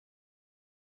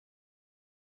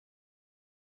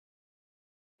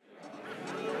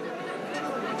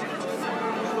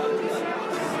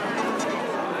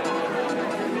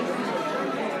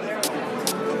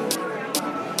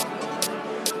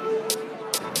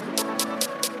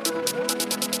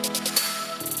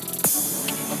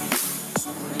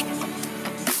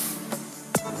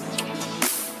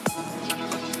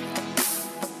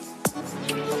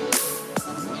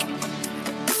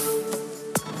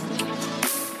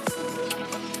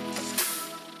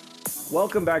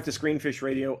Welcome back to Screenfish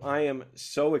Radio. I am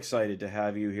so excited to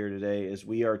have you here today as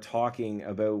we are talking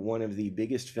about one of the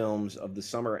biggest films of the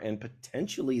summer and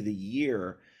potentially the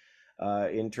year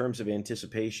in terms of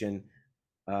anticipation.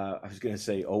 I was going to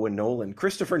say Owen Nolan.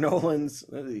 Christopher Nolan's,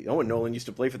 Owen Nolan used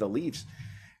to play for the Leafs.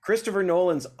 Christopher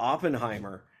Nolan's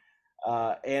Oppenheimer.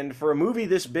 And for a movie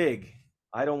this big,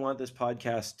 I don't want this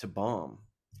podcast to bomb.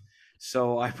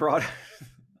 So I've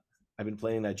been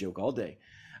playing that joke all day.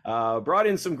 Brought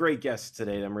in some great guests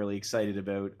today that I'm really excited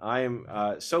about. I am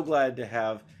so glad to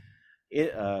have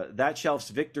That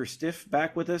Shelf's Victor Stiff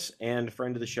back with us and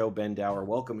friend of the show, Ben Dower.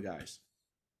 Welcome, guys.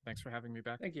 Thanks for having me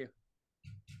back. Thank you.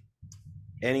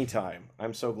 Anytime.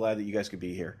 I'm so glad that you guys could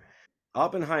be here.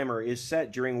 Oppenheimer is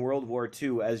set during World War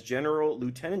II as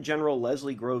Lieutenant General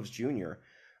Leslie Groves Jr.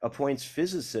 appoints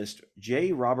physicist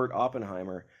J. Robert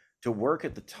Oppenheimer to work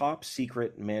at the top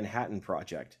secret Manhattan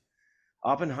Project.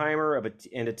 Oppenheimer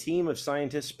and a team of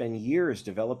scientists spend years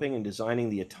developing and designing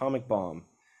the atomic bomb.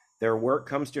 Their work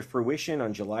comes to fruition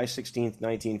on July 16,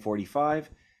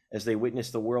 1945, as they witness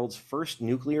the world's first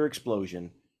nuclear explosion,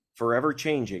 forever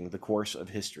changing the course of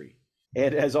history.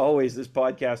 And as always, this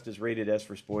podcast is rated S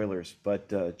for spoilers.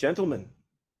 But gentlemen,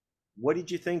 what did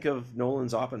you think of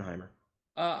Nolan's Oppenheimer?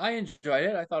 I enjoyed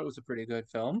it. I thought it was a pretty good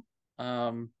film.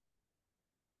 I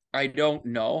don't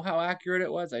know how accurate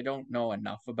it was. I don't know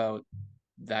enough about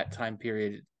that time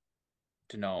period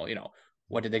to know,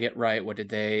 what did they get right? What did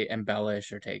they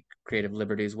embellish or take creative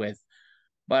liberties with?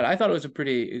 But I thought it was a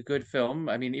pretty good film.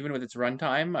 I mean, even with its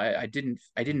runtime, I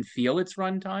didn't feel its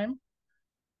runtime.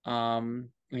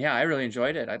 Yeah, I really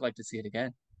enjoyed it. I'd like to see it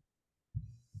again.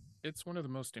 It's one of the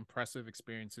most impressive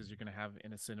experiences you're going to have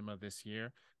in a cinema this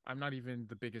year. I'm not even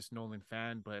the biggest Nolan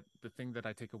fan, but the thing that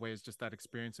I take away is just that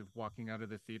experience of walking out of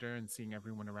the theater and seeing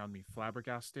everyone around me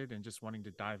flabbergasted and just wanting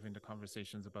to dive into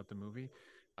conversations about the movie.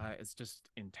 It's just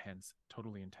intense,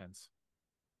 totally intense.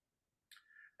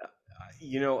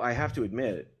 I have to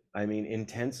admit, I mean,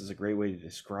 intense is a great way to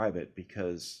describe it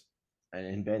because,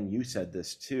 and Ben, you said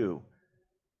this too,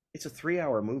 it's a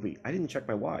 3-hour movie. I didn't check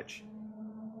my watch.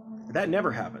 That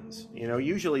never happens.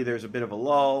 Usually there's a bit of a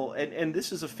lull, and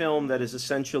this is a film that is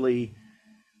essentially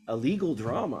a legal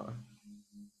drama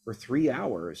for 3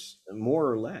 hours, more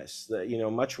or less.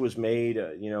 Much was made.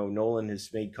 Nolan has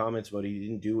made comments about he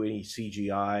didn't do any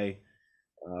CGI,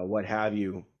 what have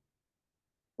you.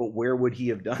 But where would he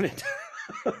have done it?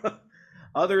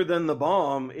 Other than the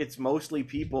bomb, it's mostly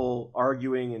people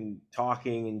arguing and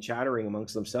talking and chattering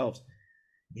amongst themselves.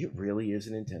 It really is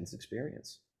an intense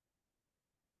experience.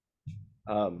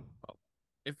 Well,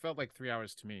 it felt like 3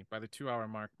 hours to me. By the 2 hour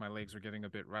mark, my legs were getting a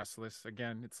bit restless.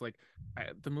 Again, it's like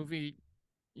the movie,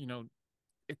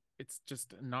 it's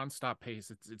just a nonstop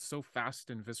pace. It's so fast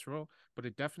and visceral, but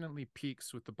it definitely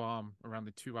peaks with the bomb around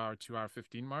the 2 hour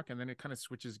 15 mark, and then it kind of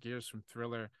switches gears from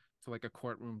thriller to like a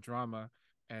courtroom drama,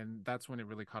 and that's when it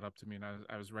really caught up to me, and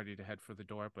I was ready to head for the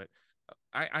door. But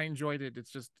I enjoyed it.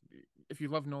 It's just, if you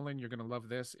love Nolan, you're gonna love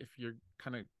this. If you're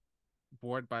kind of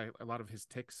bored by a lot of his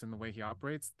ticks and the way he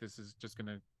operates, this is just going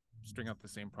to string up the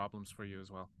same problems for you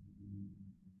as well.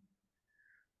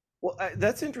 Well,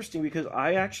 that's interesting because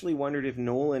I actually wondered if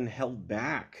Nolan held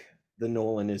back the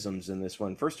Nolanisms in this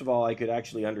one. First of all, I could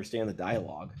actually understand the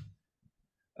dialogue.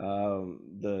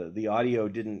 The audio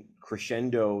didn't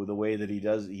crescendo the way that he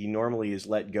does. He normally is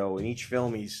let go. In each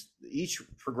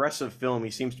progressive film, he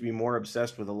seems to be more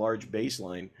obsessed with a large bass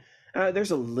line.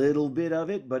 There's a little bit of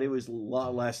it, but it was a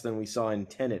lot less than we saw in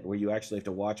Tenet, where you actually have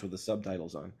to watch with the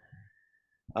subtitles on.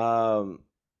 Now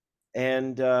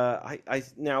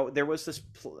there was this.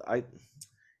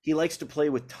 He likes to play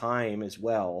with time as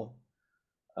well.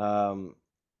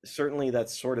 Certainly,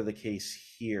 that's sort of the case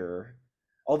here.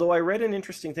 Although I read an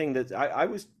interesting thing that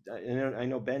I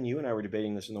know Ben, you and I were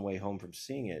debating this on the way home from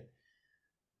seeing it.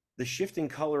 The shift in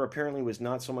color apparently was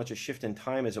not so much a shift in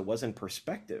time as it was in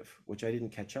perspective, which I didn't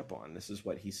catch up on. This is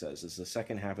what he says, is the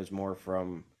second half is more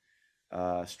from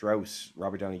Strauss,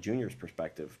 Robert Downey Jr.'s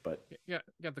perspective. But yeah,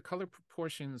 the color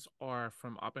proportions are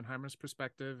from Oppenheimer's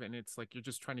perspective, and it's like you're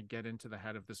just trying to get into the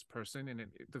head of this person, and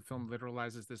the film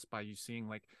literalizes this by you seeing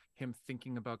like him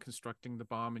thinking about constructing the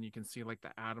bomb, and you can see like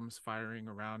the atoms firing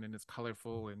around, and it's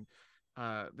colorful. And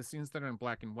the scenes that are in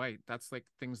black and white, that's like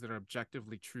things that are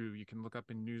objectively true. You can look up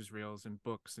in newsreels and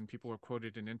books, and people are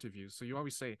quoted in interviews. So you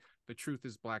always say the truth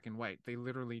is black and white. They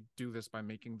literally do this by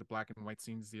making the black and white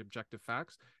scenes the objective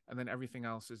facts, and then everything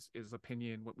else is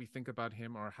opinion, what we think about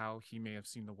him or how he may have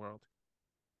seen the world.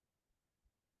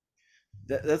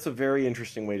 that's a very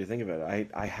interesting way to think about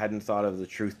it. I hadn't thought of the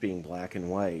truth being black and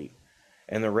white,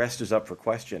 and the rest is up for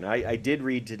question. I did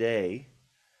read today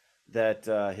that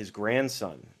his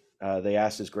grandson, they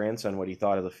asked his grandson what he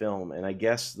thought of the film, and I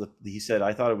guess he said,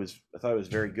 I thought it was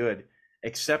very good,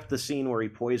 except the scene where he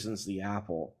poisons the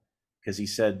apple, because he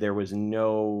said there was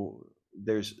no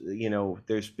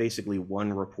there's basically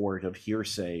one report of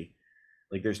hearsay,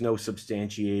 like there's no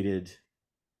substantiated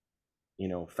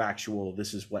factual,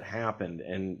 this is what happened.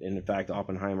 And in fact,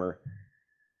 Oppenheimer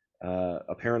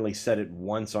apparently said it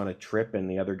once on a trip, and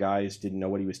the other guys didn't know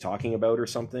what he was talking about or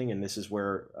something. And this is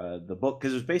where the book,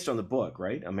 because it was based on the book,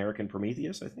 right? American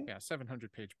Prometheus, I think. Yeah,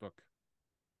 700-page book.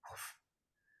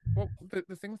 Well,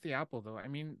 the thing with the apple, though, I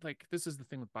mean, like, this is the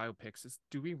thing with biopics, is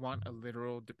do we want a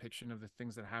literal depiction of the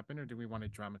things that happen, or do we want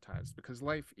it dramatized? Because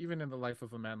life, even in the life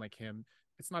of a man like him,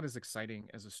 it's not as exciting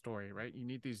as a story, right? You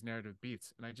need these narrative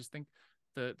beats. And I just think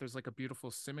that there's like a beautiful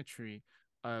symmetry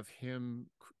of him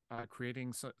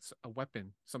creating a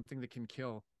weapon, something that can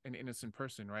kill an innocent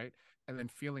person, right? And then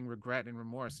feeling regret and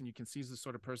remorse. And you can see he's the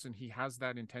sort of person, he has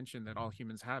that intention that all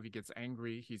humans have. He gets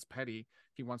angry, he's petty,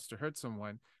 he wants to hurt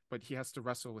someone, but he has to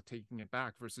wrestle with taking it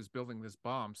back versus building this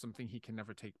bomb, something he can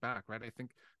never take back, right? I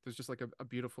think there's just like a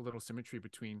beautiful little symmetry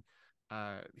between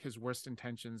his worst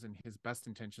intentions and his best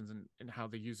intentions, and how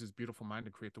they use his beautiful mind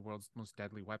to create the world's most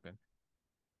deadly weapon.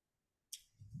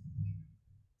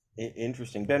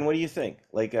 Interesting. Ben, what do you think?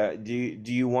 Like, do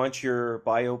you want your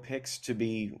biopics to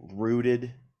be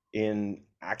rooted in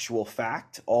actual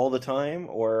fact all the time,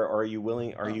 or are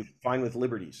Oh. you fine with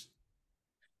liberties?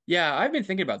 Yeah, I've been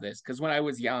thinking about this because when I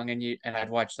was young and I'd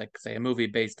watch, like, say, a movie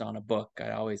based on a book,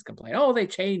 I'd always complain, "Oh, they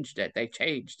changed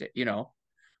it," you know.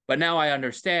 But now I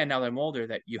understand, now that I'm older,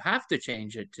 that you have to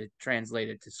change it to translate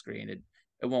it to screen.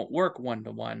 It won't work one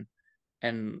to one.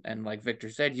 And like Victor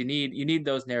said, you need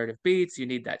those narrative beats, you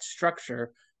need that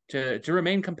structure to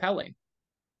remain compelling.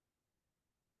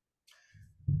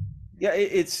 Yeah,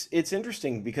 it's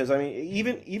interesting because I mean,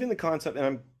 even the concept, and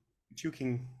I'm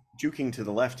juking to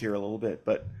the left here a little bit,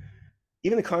 but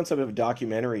even the concept of a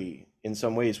documentary, in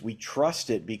some ways, we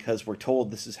trust it because we're told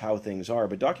this is how things are.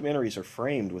 But documentaries are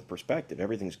framed with perspective.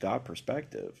 Everything's got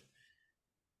perspective.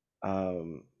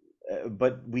 Um,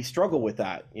 but we struggle with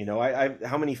that.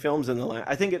 How many films in the last?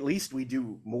 I think at least we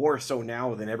do more so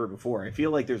now than ever before. I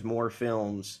feel like there's more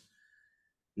films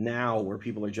now where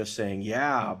people are just saying,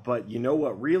 yeah, but you know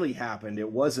what really happened?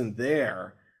 It wasn't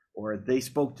there, or they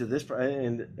spoke to this,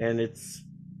 and it's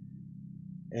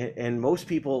and most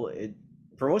people,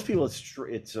 for most people,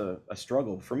 it's a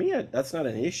struggle. For me, that's not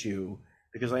an issue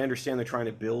because I understand they're trying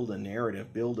to build a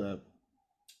narrative, build a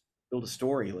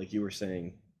story, like you were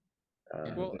saying.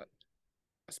 Yeah. Well,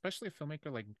 especially a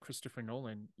filmmaker like Christopher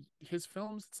Nolan, his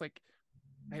films, it's like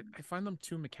I find them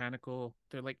too mechanical.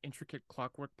 They're like intricate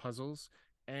clockwork puzzles.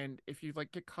 And if you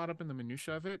like get caught up in the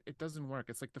minutia of it, it doesn't work.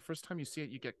 It's like the first time you see it,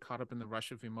 you get caught up in the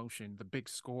rush of emotion, the big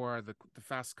score, the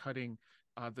fast cutting,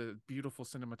 the beautiful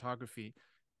cinematography.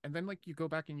 And then like you go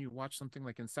back and you watch something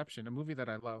like Inception, a movie that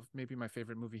I love, maybe my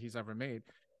favorite movie he's ever made.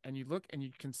 And you look and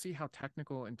you can see how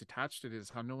technical and detached it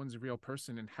is, how no one's a real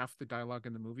person, and half the dialogue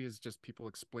in the movie is just people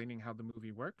explaining how the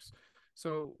movie works.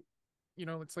 So,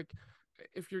 it's like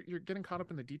if you're getting caught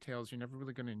up in the details, you're never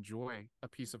really going to enjoy a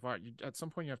piece of art. At some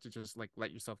point, you have to just like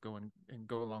let yourself go and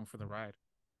go along for the ride.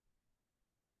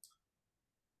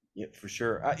 Yeah, for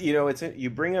sure.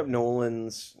 You bring up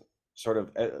Nolan's sort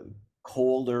of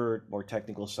colder, more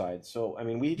technical side. So, I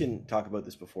mean, we didn't talk about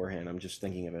this beforehand. I'm just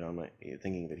thinking of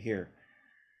it here.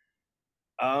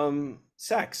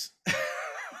 Sex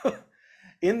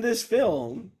in this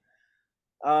film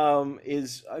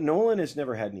is Nolan has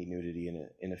never had any nudity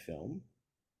in a film,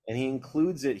 and he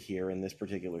includes it here in this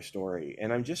particular story.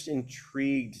 And I'm just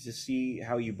intrigued to see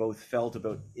how you both felt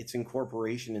about its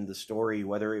incorporation in the story,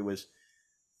 whether it was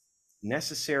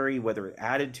necessary, whether it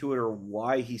added to it, or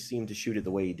why he seemed to shoot it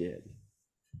the way he did.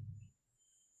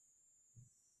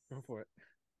 Go for it.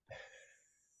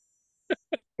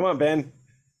 Come on, Ben.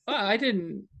 I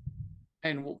didn't.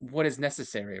 And what is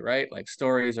necessary, right? Like,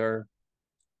 stories are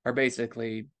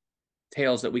basically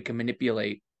tales that we can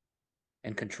manipulate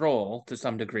and control to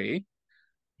some degree.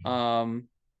 Um,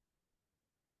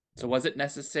 so was it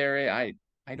necessary? I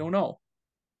don't know.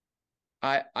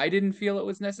 I didn't feel it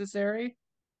was necessary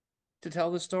to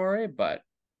tell the story, but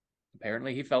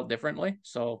apparently he felt differently.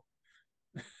 So,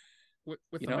 With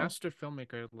you a know, master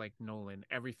filmmaker like Nolan,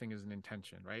 everything is an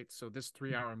intention, right? So this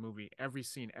 3 hour movie, every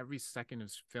scene, every second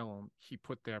of film, he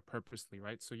put there purposely,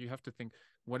 right? So you have to think,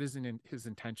 what is in his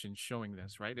intention showing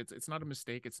this, right? It's not a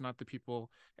mistake. It's not the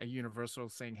people at Universal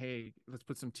saying, hey, let's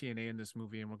put some TNA in this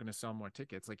movie and we're going to sell more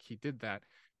tickets. Like, he did that.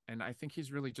 And I think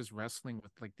he's really just wrestling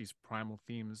with like these primal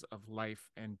themes of life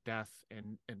and death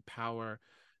and power,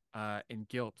 and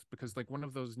guilt, because like one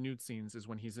of those nude scenes is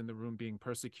when he's in the room being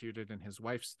persecuted and his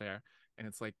wife's there, and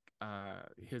it's like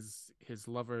his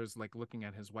lover is like looking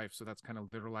at his wife, so that's kind of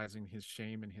literalizing his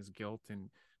shame and his guilt and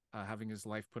having his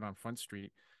life put on Front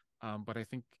Street. But I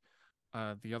think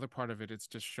the other part of it, it's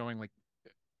just showing like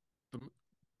the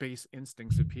base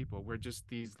instincts of people. We're just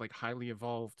these like highly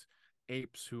evolved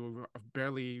apes who are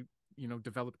barely,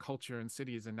 developed culture and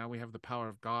cities, and now we have the power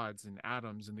of gods and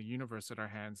atoms and the universe at our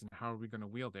hands, and how are we going to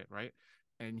wield it, right?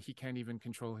 And he can't even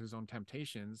control his own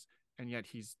temptations, and yet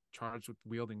he's charged with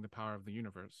wielding the power of the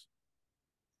universe.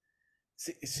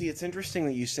 See, it's interesting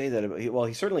that you say that. Well,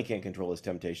 he certainly can't control his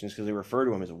temptations because they refer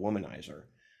to him as a womanizer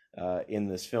in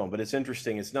this film. But it's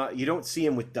interesting. It's not. You don't see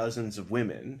him with dozens of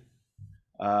women.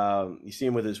 You see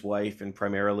him with his wife and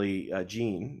primarily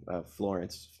Jean,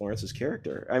 Florence's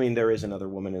character. I mean, there is another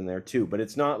woman in there too, but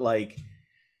it's not like,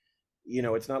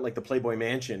 it's not like the Playboy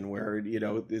Mansion where,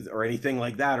 or anything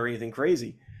like that or anything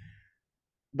crazy.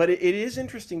 But it is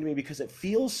interesting to me because it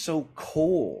feels so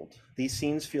cold. These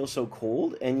scenes feel so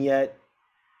cold, and yet,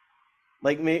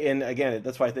 like me, and again,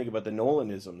 that's why I think about the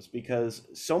Nolanisms, because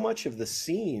so much of the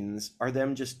scenes are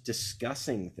them just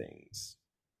discussing things.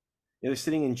 They're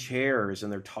sitting in chairs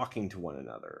and they're talking to one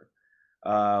another.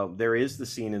 There is the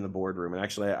scene in the boardroom, and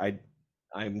actually,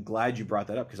 I'm glad you brought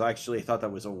that up, because I actually thought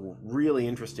that was a really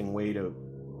interesting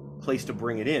place to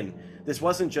bring it in. This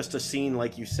wasn't just a scene,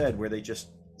 like you said, where they just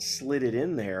slid it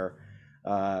in there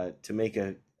to make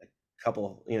a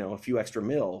couple, a few extra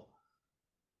mil,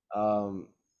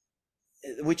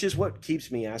 which is what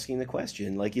keeps me asking the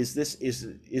question: like, is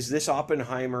this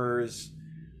Oppenheimer's,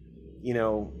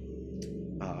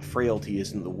 frailty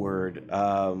isn't the word,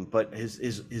 but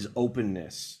his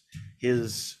openness,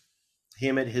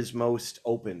 him at his most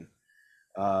open.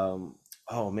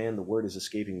 Oh man, the word is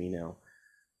escaping me now.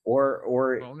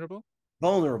 Or Vulnerable.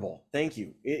 Vulnerable. Thank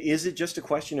you. Is it just a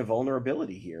question of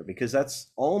vulnerability here? Because that's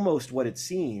almost what it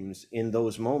seems in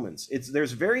those moments.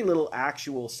 There's very little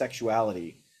actual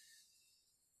sexuality.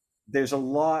 There's a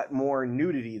lot more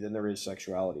nudity than there is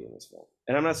sexuality in this film.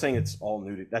 And I'm not saying it's all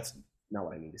nudity. That's not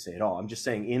what I mean to say at all. I'm just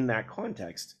saying in that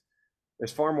context,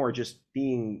 there's far more just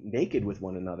being naked with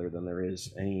one another than there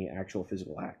is any actual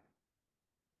physical act.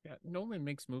 Yeah, Nolan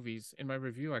makes movies. In my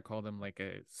review, I call them like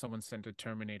someone sent a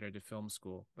Terminator to film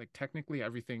school. Like technically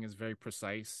everything is very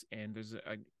precise and there's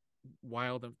a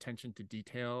wild attention to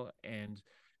detail, and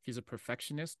he's a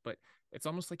perfectionist, but it's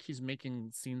almost like he's making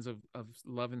scenes of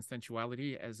love and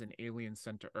sensuality as an alien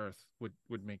sent to Earth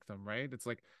would make them, right? It's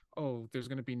like, oh, there's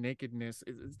gonna be nakedness.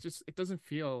 It's just, it doesn't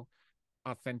feel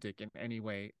authentic in any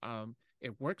way.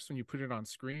 It works when you put it on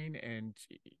screen, and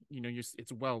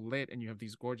it's well lit, and you have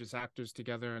these gorgeous actors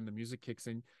together, and the music kicks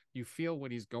in. You feel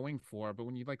what he's going for, but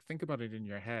when you like think about it in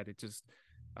your head, it just,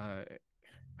 I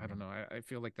don't know. I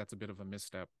feel like that's a bit of a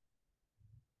misstep.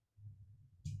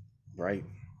 Right.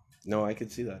 No, I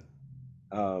could see that.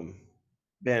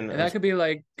 Ben, And that could be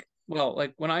like, well,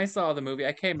 like when I saw the movie,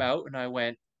 I came out and I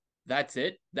went, "That's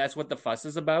it. That's what the fuss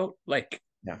is about." Like,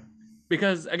 yeah,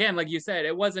 because again, like you said,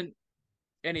 it wasn't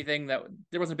anything that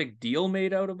there wasn't a big deal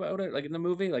made out about it, like in the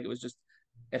movie. Like it was just,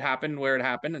 it happened where it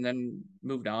happened and then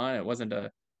moved on. It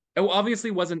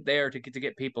obviously wasn't there to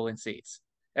get people in seats.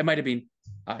 It might have been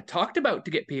talked about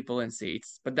to get people in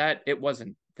seats, but that it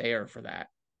wasn't there for that.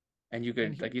 And you And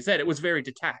could, he, like you said, it was very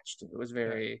detached. It was yeah,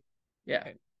 very, yeah.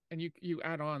 and you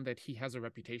add on that he has a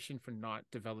reputation for not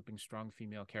developing strong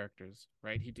female characters,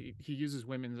 right? He uses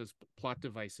women as plot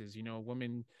devices, a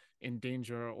woman in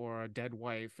danger or a dead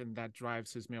wife, and that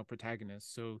drives his male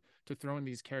protagonist. So to throw in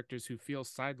these characters who feel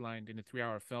sidelined in a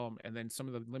 3-hour film, and then some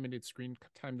of the limited screen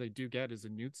time they do get is a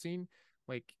nude scene,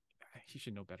 like he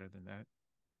should know better than that.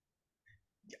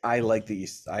 I like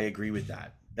these. I agree with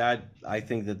that. I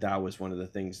think that was one of the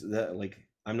things that, like,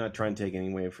 I'm not trying to take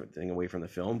anything away from the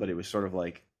film, but it was sort of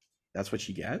like, that's what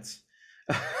she gets.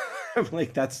 I'm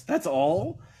like, that's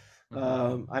all.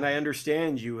 And I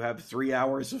understand you have 3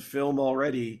 hours of film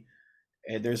already,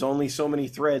 and there's only so many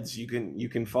threads you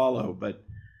can follow. But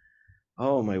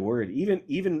oh my word,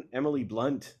 even Emily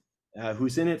Blunt,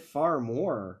 who's in it far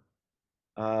more,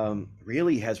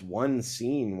 really has one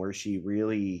scene where she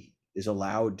really is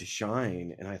allowed to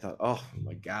shine, and I thought, oh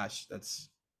my gosh, that's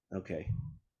okay.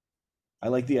 I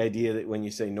like the idea that when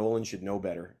you say Nolan should know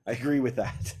better, I agree with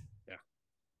that. Yeah,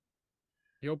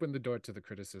 he opened the door to the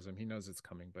criticism. He knows it's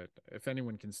coming, but if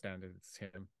anyone can stand it, it's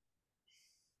him.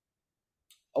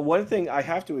 One thing I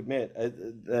have to admit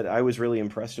that I was really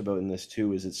impressed about in this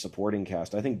too is its supporting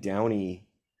cast. I think Downey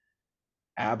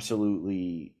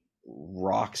absolutely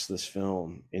rocks this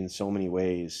film in so many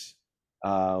ways.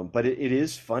 But it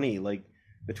is funny, like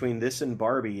between this and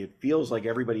Barbie, it feels like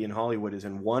everybody in Hollywood is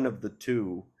in one of the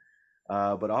two.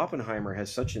 But Oppenheimer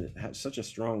has such a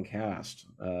strong cast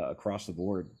across the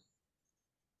board,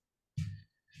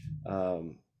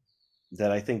 um,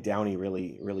 that I think Downey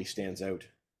really stands out.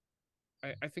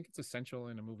 I think it's essential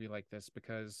in a movie like this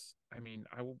because I mean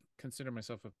I will consider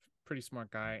myself a pretty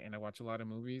smart guy and I watch a lot of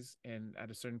movies, and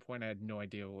at a certain point I had no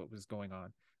idea what was going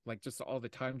on. Like just all the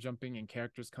time jumping and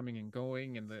characters coming and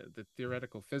going and the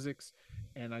theoretical physics,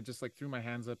 and I just like threw my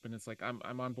hands up and it's like I'm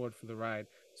on board for the ride.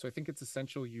 So I think it's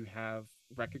essential you have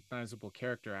recognizable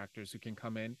character actors who can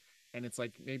come in, and it's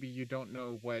like maybe you don't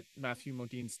know what Matthew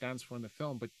Modine stands for in the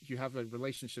film, but you have a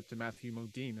relationship to Matthew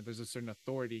Modine and there's a certain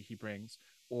authority he brings,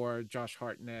 or Josh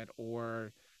Hartnett,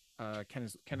 or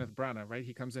Kenneth Branagh, right?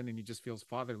 He comes in and he just feels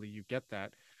fatherly. You get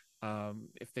that.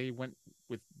 If they went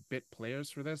with bit players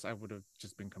for this, I would have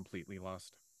just been completely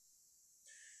lost.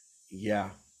 Yeah,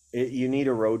 you need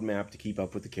a roadmap to keep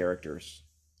up with the characters,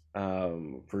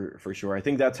 for sure. I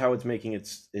think that's how it's making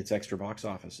its extra box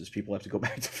office. Is people have to go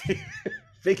back to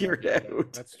figure it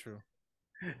out. That's true.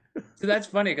 So that's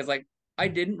funny because like I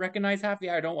didn't recognize half the.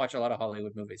 I don't watch a lot of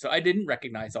Hollywood movies, so I didn't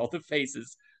recognize all the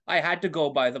faces. I had to go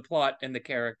by the plot and the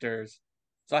characters.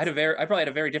 So I probably had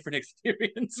a very different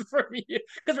experience for me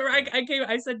because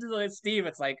I said to Steve,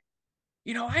 it's like,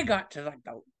 I got to like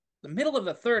the middle of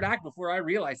the third act before I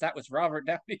realized that was Robert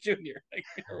Downey Jr.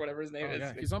 or whatever his name Oh is.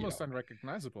 yeah, he's almost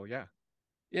unrecognizable. Yeah.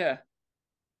 Yeah.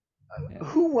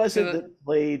 Who was it So that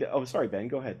played? Oh, sorry, Ben.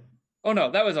 Go ahead. oh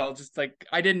no, that was all just like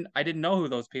I didn't know who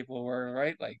those people were,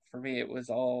 right? Like for me it was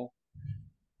all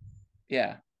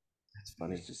yeah. That's It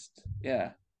funny. was just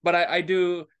yeah. But I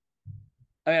do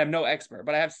I mean I'm no expert,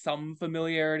 but I have some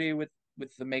familiarity with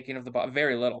the making of the bot,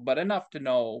 very little, but enough to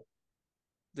know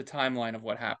the timeline of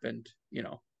what happened.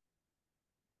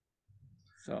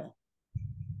 So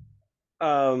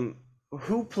Um,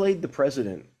 who played the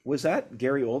president? Was that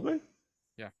Gary Oldman?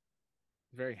 Yeah.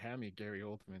 Very hammy Gary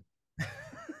Oldman.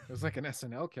 It was like an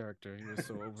SNL character. He was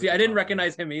so over see, the I didn't top.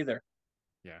 recognize him either.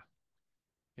 Yeah.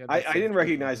 Yeah, I didn't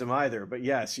recognize him either, but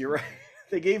yes, you're right.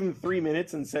 They gave him 3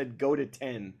 minutes and said go to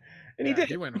 10, and he Yeah, did.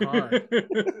 he went hard.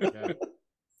 Yeah.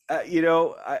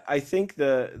 I think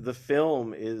the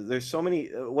film is there's so many.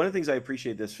 One of the things I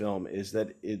appreciate this film is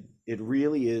that it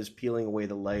really is peeling away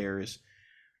the layers.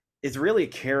 It's really a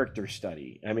character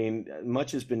study. I mean,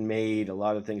 much has been made, a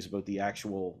lot of things about the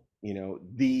actual,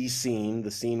 the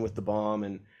scene with the bomb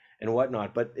and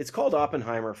whatnot. But it's called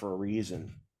Oppenheimer for a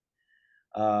reason.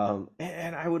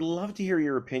 And I would love to hear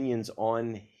your opinions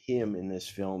on him in this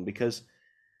film because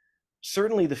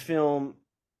certainly the film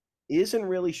isn't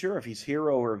really sure if he's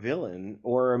hero or villain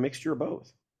or a mixture of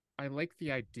both. I like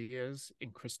the ideas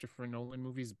in Christopher Nolan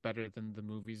movies better than the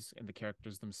movies and the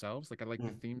characters themselves. Like I like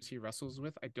the Mm. themes he wrestles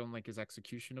with. I don't like his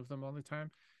execution of them all the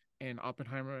time. And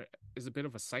Oppenheimer is a bit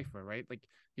of a cipher, right? Like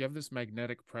you have this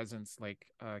magnetic presence like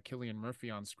Cillian Murphy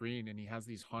on screen, and he has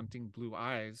these haunting blue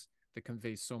eyes that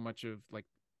convey so much of like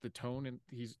the tone, and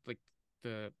he's like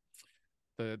the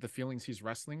the feelings he's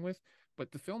wrestling with.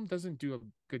 But the film doesn't do a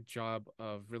good job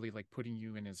of really like putting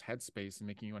you in his headspace and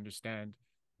making you understand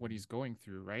what he's going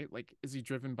through, right? Like, is he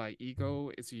driven by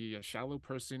ego? Is he a shallow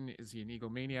person? Is he an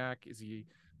egomaniac? Is he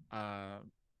uh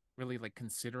really like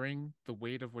considering the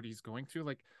weight of what he's going through?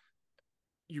 Like,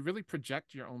 you really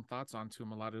project your own thoughts onto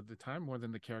him a lot of the time more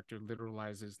than the character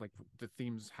literalizes like the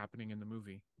themes happening in the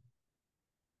movie.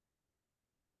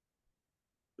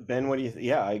 Ben, what do you?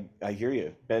 Yeah, I hear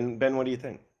you, Ben. What do you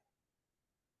think?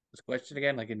 This question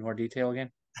again, like in more detail again.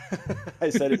 I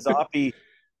said, is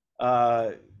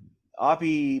uh,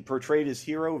 Oppie portrayed as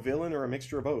hero, villain, or a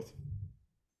mixture of both?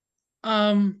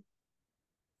 Um,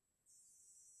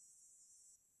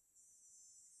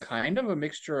 kind of a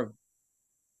mixture of,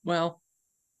 well,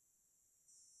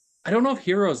 I don't know if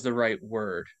hero is the right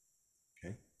word.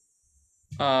 Okay.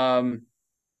 Um,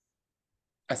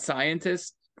 a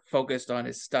scientist focused on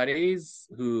his studies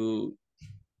who,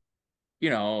 you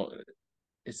know,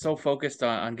 is so focused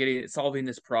on getting solving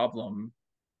this problem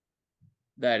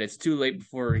that it's too late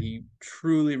before he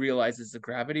truly realizes the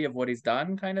gravity of what he's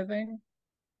done, kind of thing.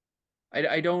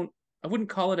 I wouldn't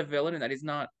call it a villain, and that he's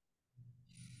not.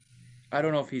 I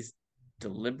don't know if he's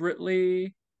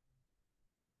deliberately,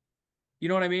 you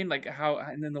know what I mean, like how,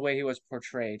 and then the way he was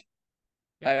portrayed.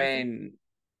 Yeah, I I think mean,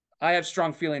 I have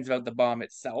strong feelings about the bomb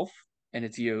itself and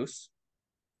its use,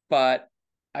 but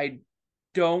I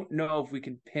don't know if we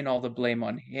can pin all the blame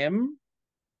on him.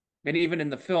 And even in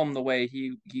the film, the way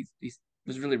he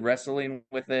was really wrestling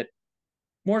with it,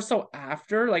 more so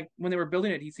after, like when they were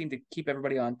building it, he seemed to keep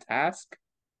everybody on task.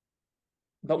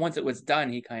 But once it was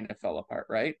done, he kind of fell apart,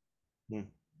 right? Hmm.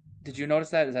 Did you notice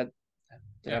that? Is that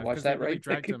Did I Yeah, watch because they that really right?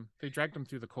 dragged him. They dragged him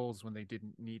through the coals when they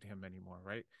didn't need him anymore,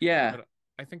 right? Yeah. But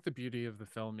I think the beauty of the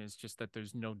film is just that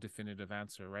there's no definitive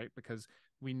answer, right? Because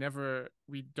we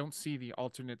don't see the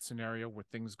alternate scenario where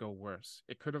things go worse.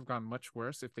 It could have gone much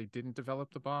worse if they didn't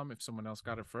develop the bomb, if someone else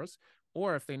got it first,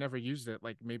 or if they never used it,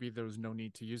 like maybe there was no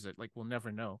need to use it. Like we'll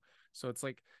never know. So it's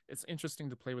like it's interesting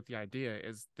to play with the idea.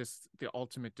 Is this the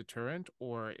ultimate deterrent,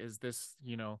 or is this,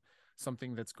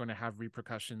 something that's going to have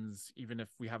repercussions even if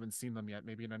we haven't seen them yet?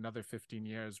 Maybe in another 15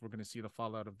 years we're going to see the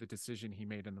fallout of the decision he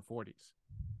made in the 40s.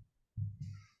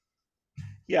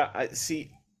 Yeah, I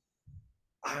see.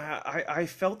 I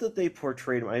felt that they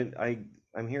portrayed him.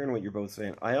 I'm hearing what you're both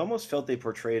saying. I almost felt they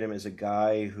portrayed him as a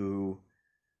guy who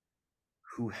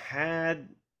had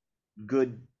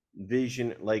good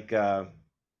vision, like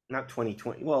not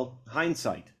 2020. Well,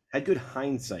 hindsight, had good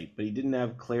hindsight, but he didn't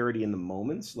have clarity in the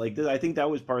moments. Like I think that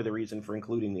was part of the reason for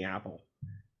including the apple,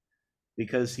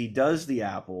 because he does the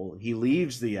apple, he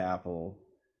leaves the apple,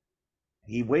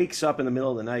 he wakes up in the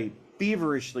middle of the night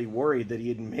feverishly worried that he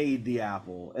had made the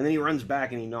apple, and then he runs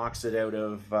back and he knocks it out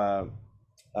of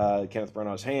Kenneth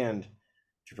Branagh's hand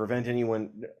to prevent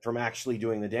anyone from actually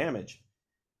doing the damage.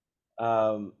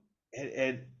 And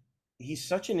he's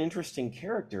such an interesting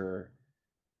character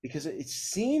because it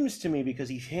seems to me, because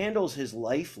he handles his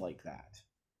life like that,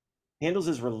 handles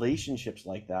his relationships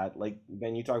like that. Like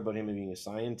Ben, you talk about him being a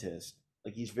scientist,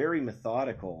 like he's very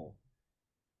methodical,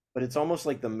 but it's almost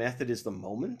like the method is the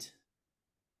moment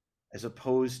as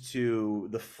opposed to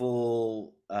the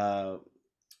full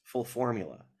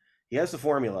formula. He has the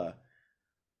formula,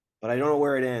 but I don't know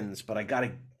where it ends. But I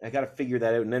gotta figure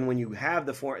that out. And then when you have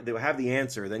the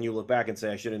answer, then you look back and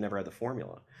say, I should have never had the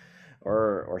formula,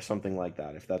 or something like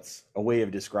that. If that's a way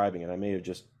of describing it, I may have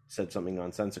just said something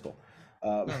nonsensical.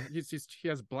 No, he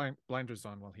has blinders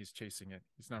on while he's chasing it.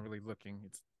 He's not really looking.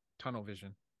 It's tunnel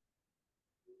vision.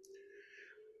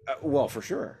 Well, for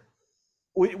sure.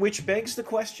 Which begs the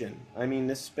question. I mean,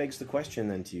 this begs the question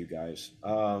then to you guys.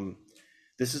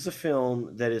 This is a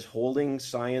film that is holding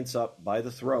science up by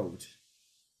the throat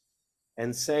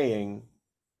and saying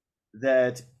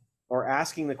that, or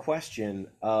asking the question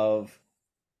of,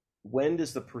 when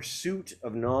does the pursuit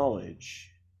of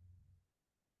knowledge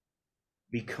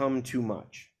become too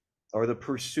much, or the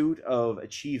pursuit of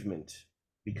achievement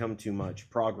become too much,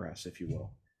 progress, if you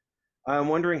will? I'm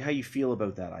wondering how you feel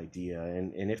about that idea,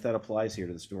 and if that applies here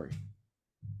to the story.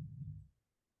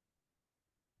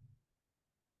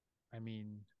 I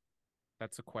mean,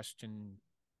 that's a question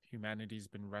humanity's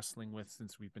been wrestling with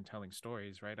since we've been telling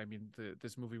stories, right? I mean,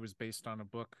 this movie was based on a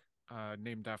book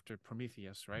named after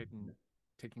Prometheus, right? And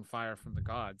taking fire from the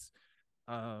gods.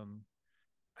 I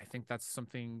think that's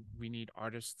something we need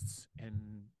artists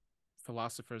and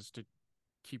philosophers to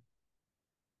keep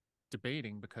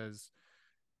debating, because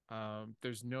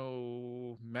there's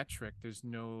no metric, there's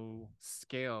no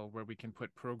scale where we can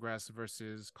put progress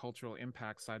versus cultural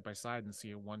impact side by side and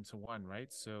see a one-to-one,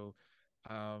 right? So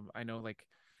I know, like,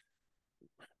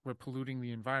 we're polluting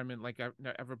the environment like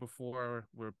ever before.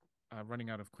 We're running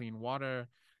out of clean water,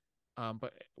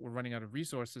 but we're running out of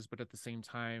resources. But at the same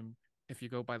time, if you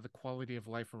go by the quality of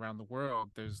life around the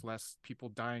world, there's less people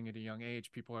dying at a young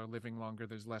age. People are living longer.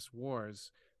 There's less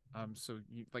wars. So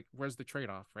where's the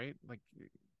trade-off, right? Like,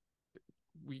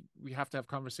 we have to have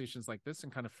conversations like this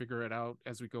and kind of figure it out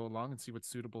as we go along and see what's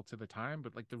suitable to the time.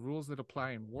 But like, the rules that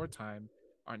apply in wartime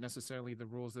aren't necessarily the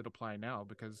rules that apply now,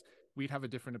 because we'd have a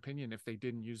different opinion if they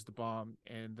didn't use the bomb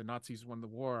and the Nazis won the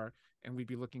war, and we'd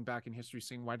be looking back in history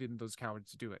saying, why didn't those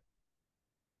cowards do it?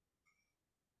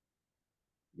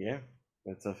 Yeah,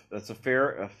 that's a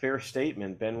fair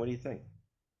statement. Ben, what do you think?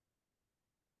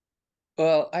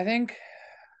 Well, I think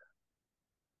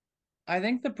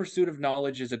the pursuit of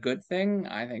knowledge is a good thing.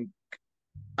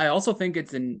 I also think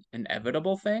it's an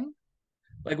inevitable thing.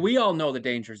 Like, we all know the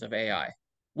dangers of AI.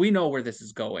 We know where this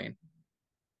is going.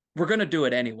 We're going to do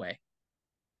it anyway.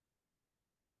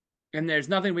 And there's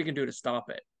nothing we can do to stop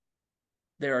it.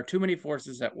 There are too many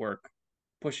forces at work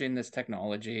pushing this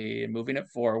technology and moving it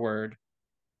forward.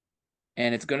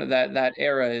 And it's going to that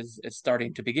era is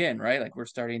starting to begin, right? Like, we're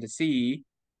starting to see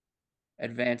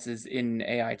advances in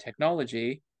AI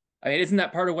technology. I mean, isn't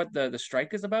that part of what the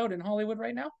strike is about in Hollywood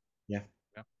right now? Yeah.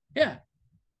 Yeah.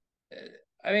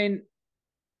 I mean,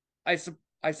 I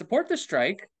support the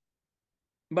strike,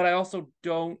 but I also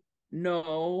don't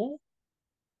know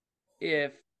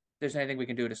if there's anything we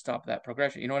can do to stop that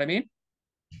progression. You know what I mean?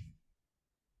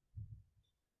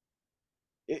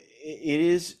 It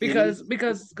is Because if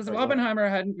Sorry, go ahead. Oppenheimer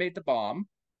hadn't made the bomb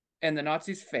and the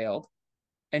Nazis failed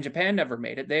and Japan never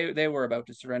made it, they were about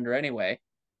to surrender anyway.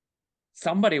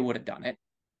 Somebody would have done it.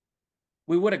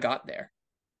 We would have got there.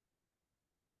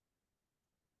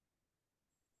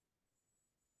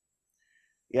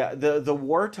 Yeah, the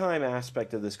wartime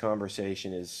aspect of this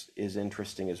conversation is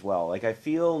interesting as well. Like I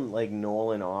feel like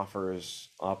Nolan offers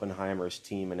Oppenheimer's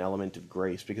team an element of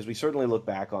grace because we certainly look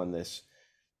back on this,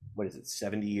 what is it,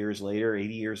 70 years later,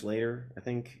 80 years later, I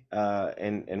think,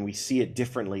 and we see it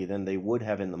differently than they would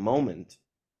have in the moment.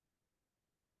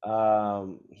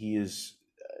 He is,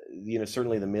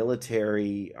 certainly the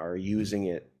military are using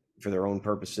it for their own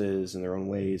purposes and their own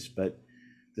ways, but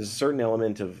there's a certain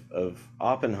element of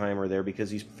Oppenheimer there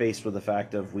because he's faced with the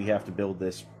fact of we have to build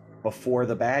this before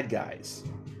the bad guys.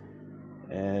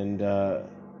 And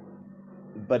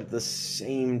but at the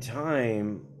same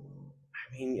time,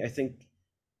 I mean, I think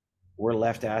we're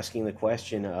left asking the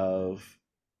question of,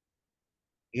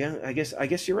 yeah, I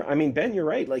guess you're right. I mean, Ben, you're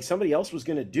right. Like somebody else was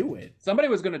going to do it. Somebody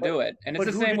was going to But do it, and it's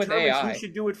but the who same with determines who AI.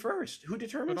 should do it first? Who But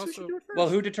determines who should also, do it first? Well,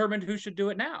 who determined who should do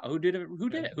it now? Who did it? Who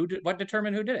did it? What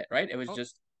determined who did it? Right? It was al-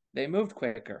 just they moved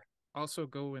quicker. also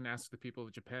go and ask the people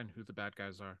of Japan who the bad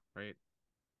guys are, right?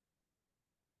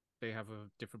 They have a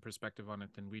different perspective on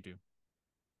it than we do.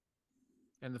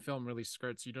 And the film really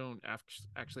skirts, you don't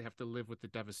actually have to live with the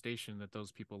devastation that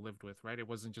those people lived with, right? It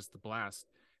wasn't just the blast,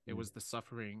 it was the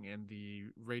suffering and the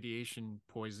radiation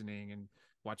poisoning and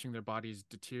watching their bodies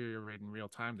deteriorate in real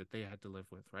time that they had to live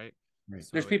with, right? Right. So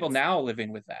There's people now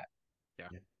living with that. Yeah.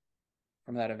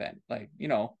 From that event, like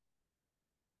yeah.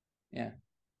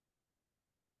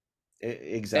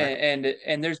 Exactly.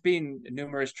 And there's been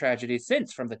numerous tragedies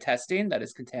since from the testing that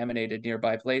has contaminated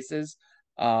nearby places.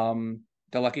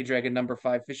 The Lucky Dragon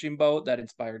 #5 fishing boat that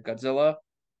inspired Godzilla.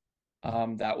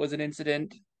 That was an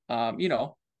incident.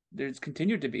 There's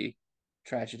continued to be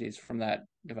tragedies from that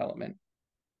development.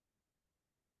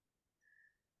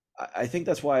 I think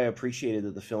that's why I appreciated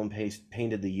that the film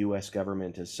painted the U.S.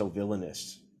 government as so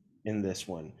villainous in this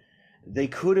one. They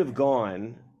could have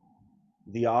gone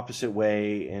the opposite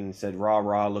way and said, "Rah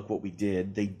rah, look what we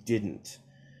did." They didn't.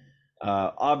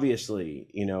 Obviously,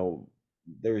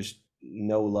 there's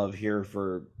no love here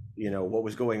for what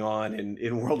was going on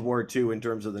in World War II in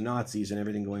terms of the Nazis and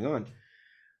everything going on.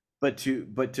 But to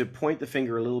point the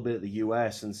finger a little bit at the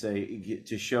U.S. and say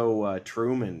to show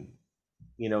Truman,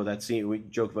 that scene, we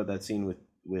joke about that scene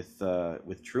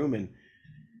with Truman,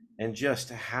 and just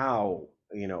how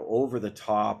over the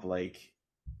top, like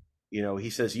he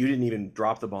says, "You didn't even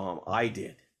drop the bomb, I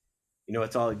did."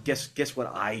 It's all guess what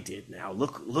I did now.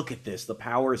 Look at this. The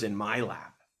power's in my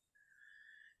lap.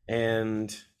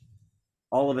 And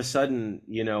all of a sudden,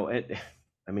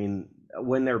 I mean,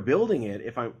 when they're building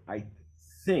it, I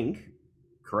think,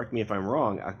 correct me if I'm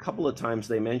wrong, a couple of times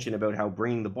they mention about how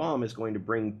bringing the bomb is going to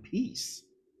bring peace.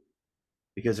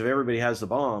 Because if everybody has the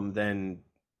bomb, then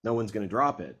no one's going to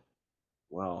drop it.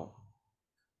 Well,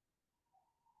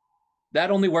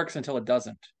 that only works until it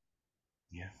doesn't.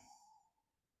 Yeah.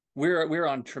 We're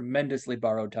on tremendously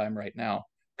borrowed time right now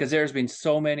because there's been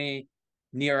so many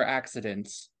near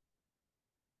accidents,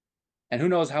 and who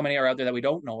knows how many are out there that we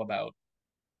don't know about.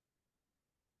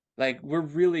 Like, we're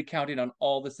really counting on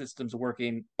all the systems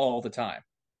working all the time.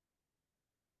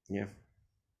 Yeah.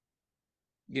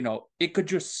 It could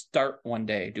just start one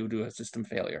day due to a system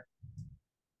failure.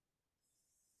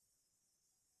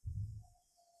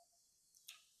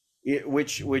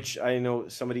 Which I know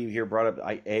somebody here brought up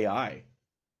AI.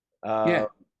 Yeah.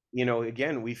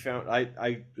 Again, we found,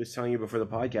 I was telling you before the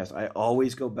podcast, I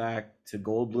always go back to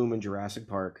Goldblum and Jurassic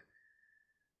Park.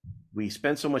 We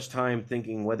spent so much time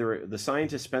thinking whether the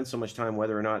scientists spent so much time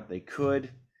whether or not they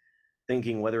could,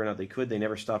 thinking whether or not they could. They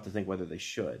never stopped to think whether they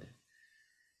should.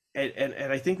 And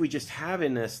I think we just have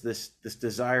in this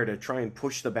desire to try and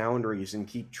push the boundaries and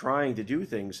keep trying to do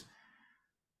things.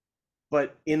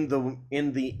 But in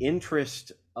the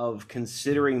interest of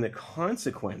considering the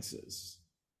consequences,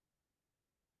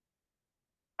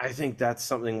 I think that's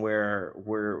something where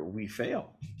we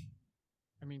fail.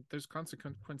 I mean, there's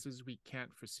consequences we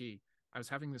can't foresee. I was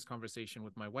having this conversation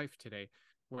with my wife today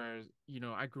where,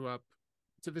 I grew up,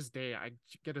 to this day, I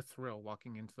get a thrill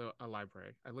walking into a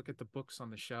library. I look at the books on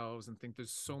the shelves and think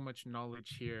there's so much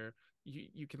knowledge here.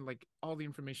 You can, like, all the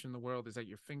information in the world is at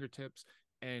your fingertips.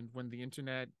 And when the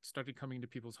internet started coming to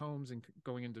people's homes and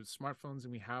going into smartphones,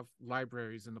 and we have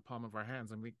libraries in the palm of our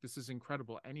hands, I'm like, this is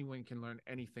incredible. Anyone can learn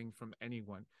anything from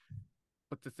anyone.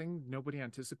 But the thing nobody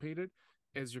anticipated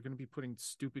is you're going to be putting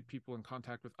stupid people in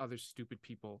contact with other stupid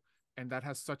people. And that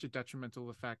has such a detrimental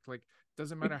effect. Like,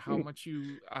 doesn't matter how much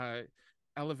you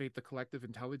elevate the collective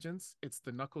intelligence, it's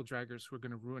the knuckle draggers who are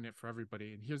going to ruin it for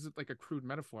everybody. And here's like a crude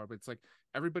metaphor, but it's like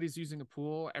everybody's using a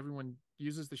pool. Everyone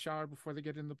uses the shower before they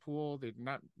get in the pool. They're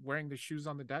not wearing the shoes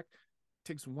on the deck. It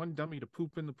takes one dummy to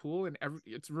poop in the pool and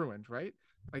it's ruined, right?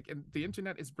 Like, and the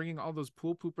internet is bringing all those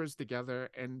pool poopers together,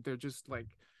 and they're just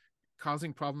like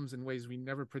causing problems in ways we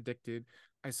never predicted.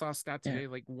 I saw a stat Yeah. today,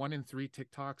 like 1 in 3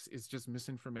 TikToks is just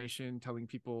misinformation telling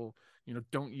people,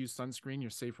 don't use sunscreen,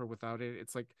 you're safer without it.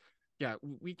 It's like, yeah,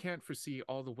 we can't foresee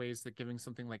all the ways that giving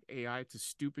something like AI to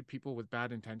stupid people with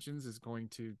bad intentions is going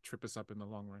to trip us up in the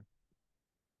long run.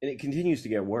 And it continues to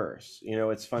get worse.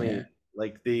 It's Yeah. funny,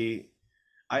 like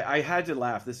I had to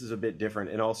laugh. This is a bit different.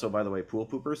 And also, by the way, pool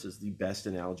poopers is the best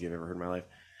analogy I've ever heard in my life.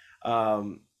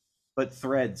 But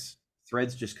Threads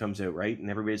just comes out, right? And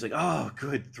everybody's like, oh,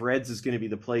 good. Threads is going to be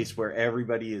the place where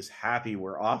everybody is happy.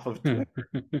 We're off of Twitter.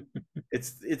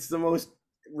 It's the most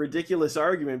ridiculous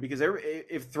argument because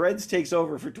if Threads takes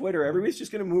over for Twitter, everybody's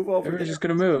just going to move over. Everybody's just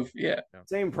going to move. Yeah.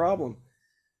 Same problem.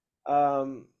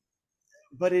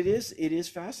 But it is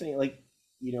fascinating. Like,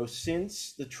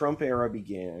 since the Trump era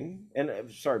began, and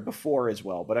sorry, before as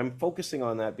well, but I'm focusing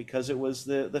on that because it was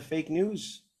the fake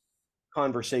news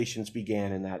conversations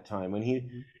began in that time when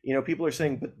people are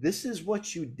saying, but this is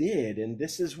what you did and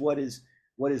this is what is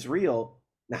real.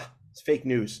 Nah, it's fake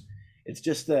news. It's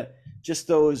just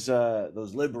those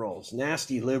liberals,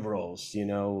 nasty liberals,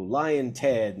 lying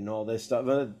Ted and all this stuff.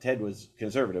 Well, Ted was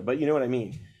conservative, but you know what I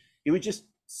mean. He would just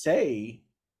say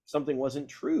something wasn't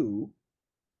true,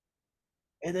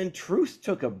 and then truth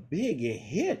took a big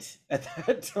hit at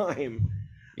that time.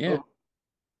 Yeah.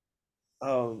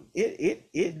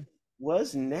 It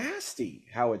was nasty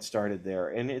how it started there,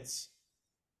 and this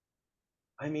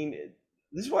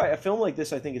is why a film like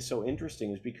this I think is so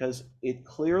interesting, is because it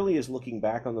clearly is looking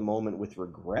back on the moment with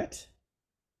regret,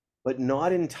 but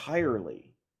not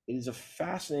entirely. It is a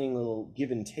fascinating little give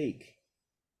and take.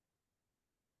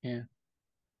 Yeah.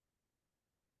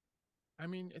 I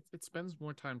mean, it spends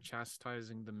more time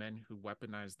chastising the men who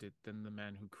weaponized it than the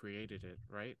men who created it,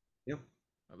 right? Yep.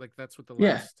 Like that's what the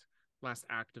Yeah. last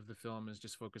act of the film is,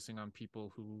 just focusing on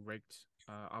people who raked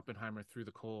Oppenheimer through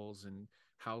the coals, and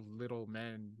how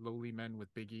lowly men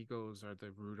with big egos are the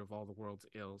root of all the world's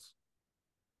ills.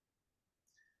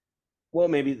 Well,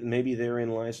 maybe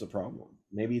therein lies the problem.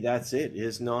 Maybe that's it.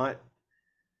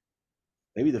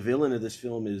 Maybe the villain of this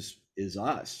film is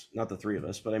us, not the three of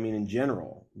us, but I mean in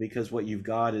general, because what you've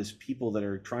got is people that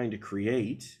are trying to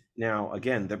create now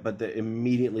again, but they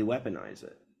immediately weaponize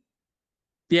it.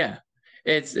 Yeah.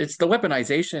 It's the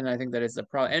weaponization, I think, that is the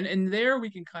problem. And there we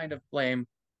can kind of blame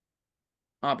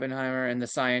Oppenheimer and the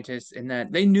scientists in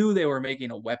that they knew they were making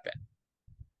a weapon.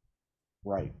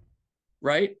 Right.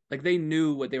 Right? Like they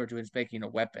knew what they were doing is making a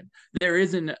weapon. There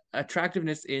is an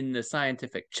attractiveness in the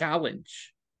scientific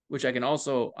challenge, which I can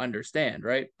also understand,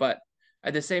 right? But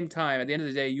at the same time, at the end of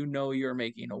the day, you're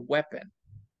making a weapon.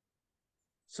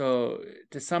 So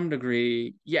to some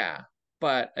degree, yeah.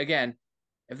 But again,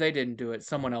 if they didn't do it,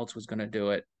 someone else was going to do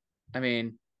it. I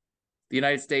mean, the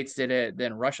United States did it,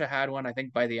 then Russia had one, I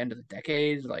think by the end of the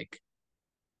decade, like,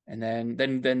 and then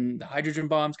the hydrogen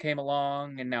bombs came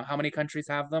along, and now how many countries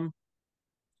have them?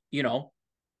 You know,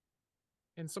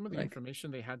 And some of the like, information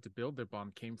they had to build their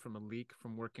bomb came from a leak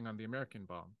from working on the American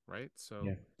bomb, right? So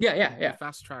yeah. they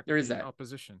fast tracked There is the that.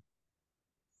 opposition.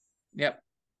 Yep.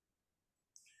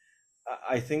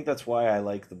 I think that's why I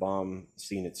like the bomb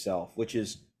scene itself, which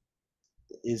is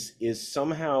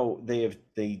somehow they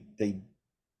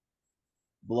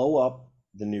blow up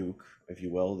the nuke, if you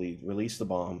will, they release the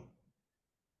bomb,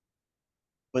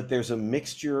 but there's a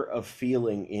mixture of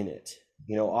feeling in it.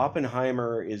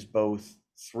 Oppenheimer is both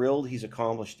thrilled he's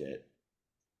accomplished it,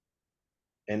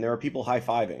 and there are people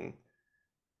high-fiving,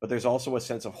 but there's also a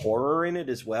sense of horror in it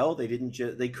as well.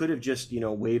 They could have just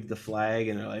waved the flag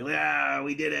and they're like, yeah,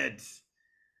 we did it,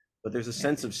 but there's a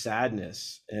sense of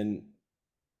sadness. And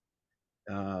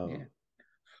Yeah.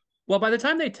 Well, by the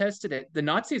time they tested it, the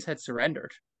Nazis had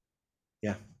surrendered.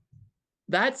 Yeah.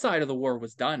 That side of the war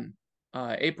was done,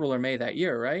 April or May that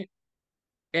year, right?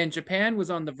 And Japan was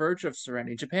on the verge of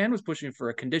surrendering. Japan was pushing for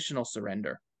a conditional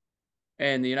surrender,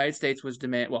 and the United States was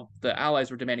the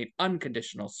Allies were demanding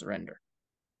unconditional surrender.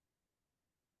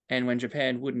 And when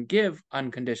Japan wouldn't give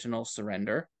unconditional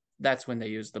surrender, that's when they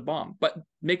used the bomb. But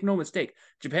make no mistake,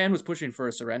 Japan was pushing for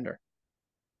a surrender,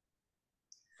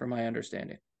 from my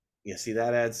understanding. Yeah, see,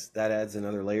 that adds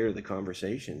another layer to the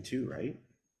conversation too, right?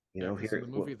 Here in the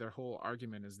movie, their whole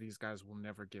argument is these guys will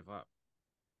never give up.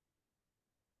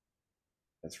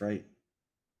 That's right.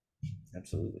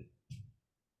 Absolutely.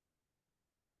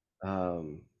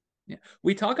 Yeah,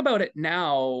 we talk about it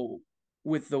now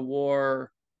with the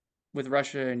war with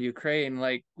Russia and Ukraine.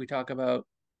 Like we talk about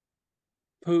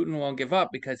Putin won't give up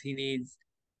because he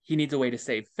needs a way to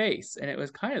save face, and it was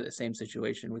kind of the same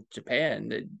situation with Japan.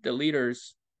 The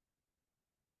leaders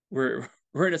were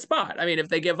were in a spot. I mean, if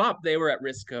they give up, they were at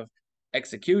risk of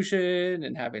execution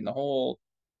and having all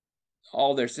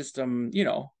their system,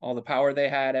 all the power they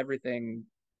had, everything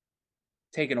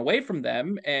taken away from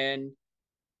them. And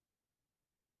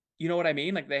you know what I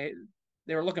mean? Like they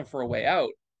were looking for a way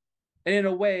out. And in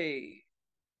a way,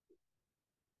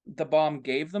 the bomb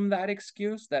gave them that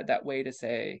excuse, that way to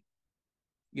say,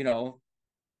 you know,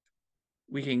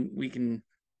 we can,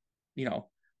 you know,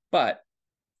 but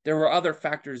there were other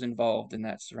factors involved in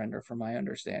that surrender, from my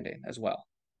understanding as well.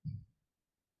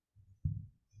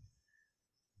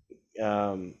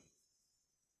 Going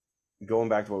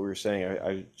back to what we were saying,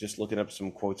 I just looking up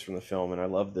some quotes from the film, and I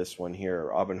love this one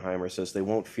here. Oppenheimer says, "They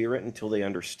won't fear it until they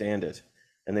understand it,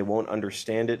 and they won't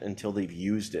understand it until they've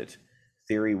used it.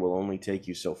 Theory will only take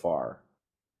you so far."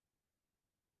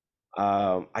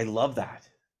 I love that.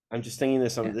 I'm just thinking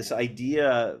this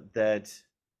idea that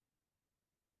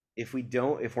if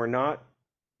we're not,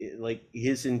 like,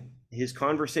 his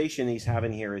conversation he's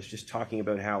having here is just talking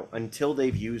about how until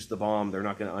they've used the bomb, they're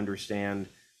not going to understand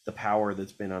the power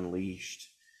that's been unleashed.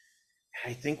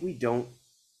 And I think we don't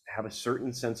have a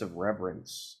certain sense of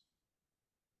reverence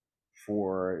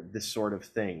for this sort of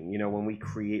thing. When we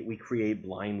create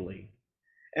blindly.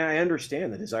 And I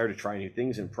understand the desire to try new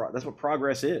things, and that's what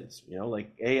progress is.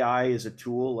 Like AI is a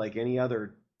tool like any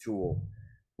other tool.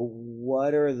 But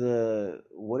what are the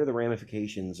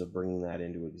ramifications of bringing that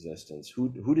into existence?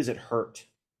 Who does it hurt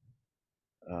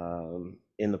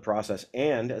in the process?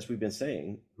 And as we've been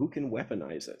saying, who can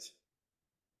weaponize it?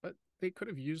 But they could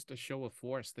have used a show of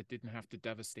force that didn't have to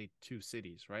devastate two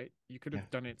cities, right? You could have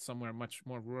done it somewhere much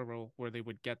more rural where they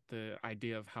would get the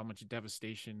idea of how much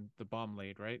devastation the bomb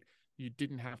laid, right? You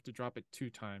didn't have to drop it 2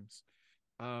 times.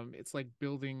 It's like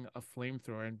building a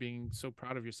flamethrower and being so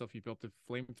proud of yourself you built a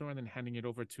flamethrower and then handing it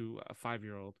over to a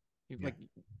 5-year-old. Like,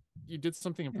 you did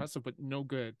something impressive, but no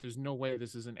good. There's no way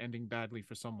this isn't ending badly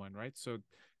for someone, right? So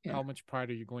how much pride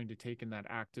are you going to take in that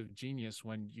act of genius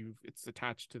when it's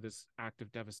attached to this act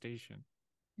of devastation?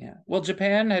 Yeah. Well,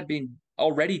 Japan had been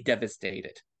already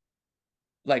devastated.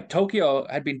 Like Tokyo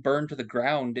had been burned to the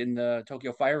ground in the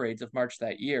Tokyo fire raids of March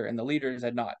that year, and the leaders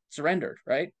had not surrendered,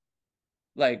 right?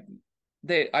 Like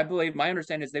I believe, my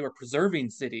understanding is they were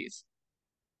preserving cities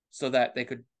so that they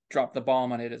could drop the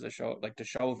bomb on it as a show, like to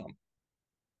show them.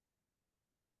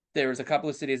 There was a couple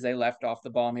of cities they left off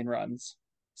the bombing runs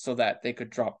so that they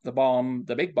could drop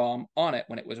the big bomb on it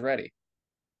when it was ready.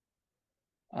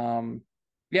 Yeah,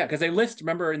 because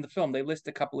remember in the film, they list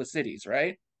a couple of cities,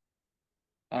 right?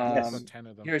 Yes. About 10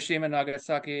 of them. Hiroshima,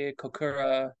 Nagasaki,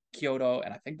 Kokura, Kyoto,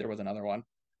 and I think there was another one.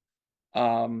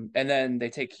 And then they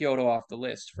take Kyoto off the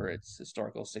list for its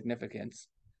historical significance.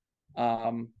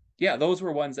 Yeah, those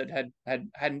were ones that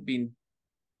hadn't been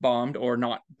bombed or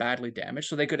not badly damaged,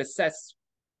 so they could assess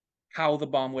how the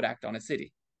bomb would act on a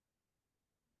city.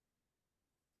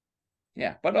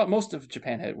 Yeah, but most of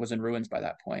Japan was in ruins by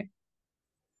that point,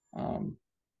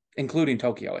 including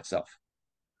Tokyo itself.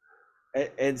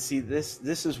 And see, this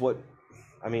is what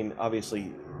I mean.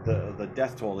 Obviously, the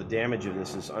death toll, the damage of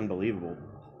this is unbelievable.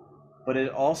 But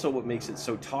it also, what makes it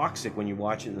so toxic when you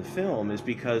watch it in the film is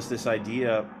because this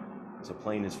idea, as a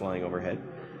plane is flying overhead,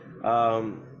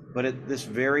 but this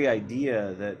very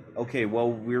idea that, okay,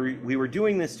 well, we were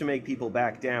doing this to make people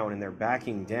back down, and they're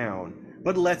backing down,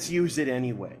 but let's use it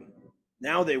anyway.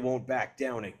 Now they won't back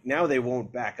down. Now they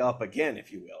won't back up again,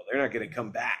 if you will. They're not going to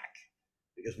come back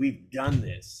because we've done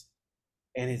this.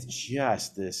 And it's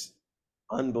just this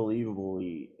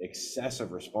unbelievably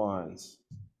excessive response,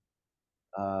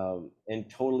 and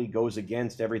totally goes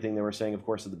against everything they were saying, of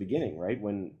course, at the beginning, right?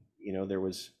 When, there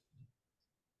was,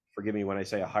 forgive me when I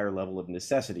say a higher level of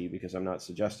necessity, because I'm not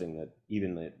suggesting that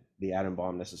even the atom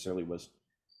bomb necessarily was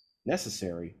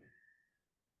necessary,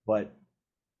 but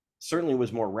certainly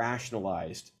was more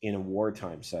rationalized in a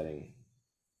wartime setting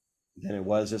than it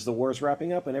was as the war's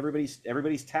wrapping up and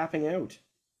everybody's tapping out.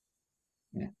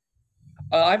 Yeah.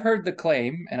 I've heard the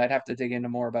claim, and I'd have to dig into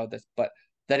more about this, but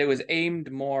that it was aimed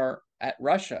more at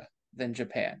Russia than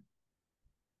Japan.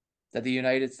 That the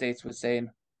United States was saying,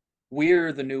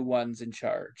 we're the new ones in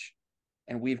charge,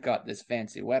 and we've got this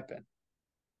fancy weapon,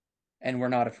 and we're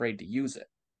not afraid to use it.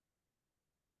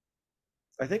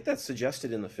 I think that's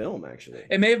suggested in the film, actually.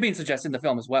 It may have been suggested in the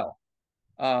film as well,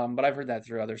 but I've heard that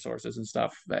through other sources and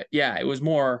stuff. But yeah, it was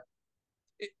more,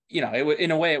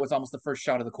 in a way, it was almost the first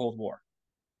shot of the Cold War.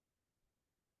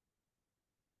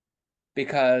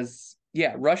 Because,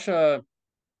 yeah, Russia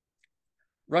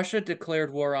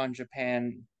declared war on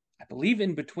Japan, I believe,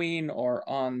 in between or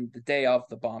on the day of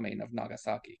the bombing of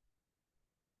Nagasaki.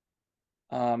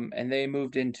 And they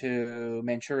moved into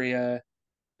Manchuria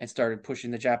and started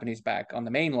pushing the Japanese back on the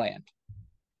mainland.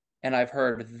 And I've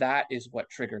heard that is what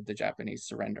triggered the Japanese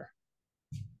surrender.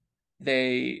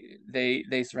 They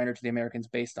surrendered to the Americans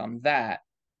based on that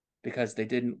because they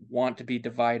didn't want to be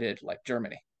divided like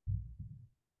Germany.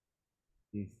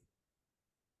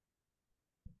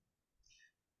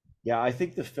 Yeah, I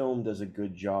think the film does a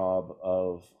good job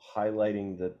of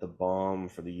highlighting that the bomb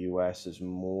for the US is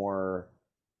more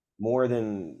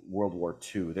than World War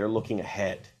II. They're looking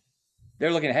ahead.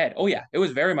 They're looking ahead. Oh yeah, it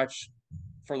was very much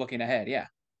for looking ahead. Yeah,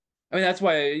 I mean that's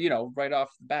why right off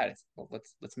the bat, it's well,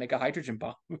 let's make a hydrogen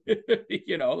bomb.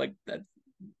 Like that.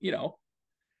 You know,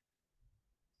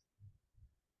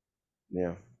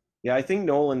 Yeah. Yeah, I think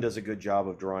Nolan does a good job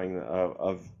of drawing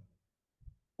of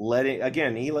letting,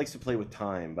 again, he likes to play with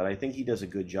time, but I think he does a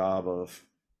good job of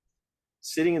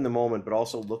sitting in the moment but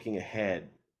also looking ahead.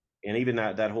 And even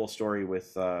that whole story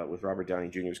with Robert Downey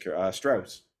Jr.'s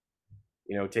Strauss,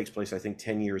 takes place I think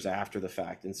 10 years after the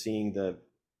fact, and seeing the,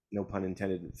 no pun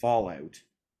intended, fallout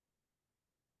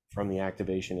from the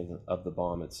activation of the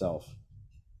bomb itself.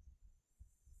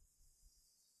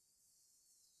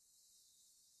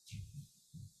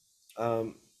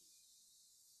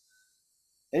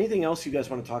 Anything else you guys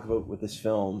want to talk about with this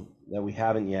film that we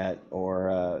haven't yet,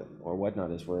 or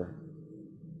whatnot, as we're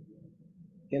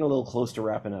getting a little close to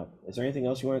wrapping up? Is there anything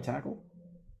else you want to tackle?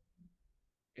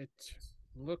 It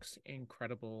looks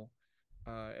incredible.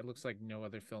 It looks like no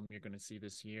other film you're going to see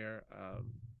this year.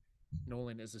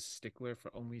 Nolan is a stickler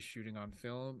for only shooting on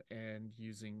film and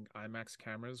using IMAX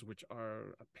cameras, which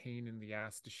are a pain in the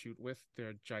ass to shoot with.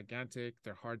 They're gigantic,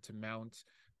 they're hard to mount,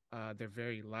 they're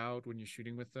very loud when you're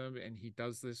shooting with them, and he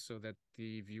does this so that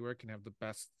the viewer can have the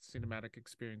best cinematic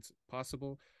experience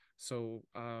possible. So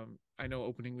I know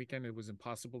opening weekend it was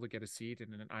impossible to get a seat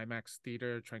in an IMAX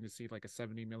theater trying to see like a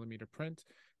 70 millimeter print.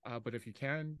 But if you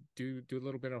can, do a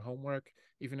little bit of homework,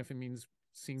 even if it means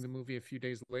seeing the movie a few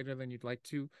days later than you'd like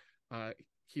to. Uh,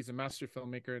 he's a master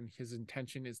filmmaker, and his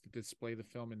intention is to display the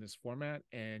film in this format,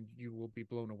 and you will be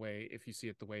blown away if you see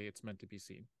it the way it's meant to be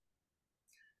seen.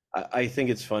 I think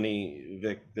it's funny,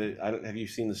 Vic, that have you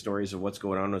seen the stories of what's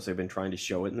going on as they've been trying to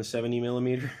show it in the 70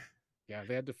 millimeter? Yeah,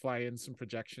 they had to fly in some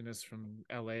projectionists from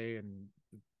LA, and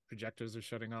projectors are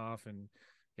shutting off, and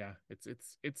yeah,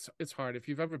 it's hard. If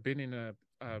you've ever been in a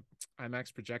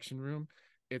IMAX projection room,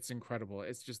 it's incredible.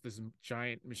 It's just this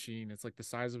giant machine. It's like the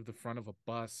size of the front of a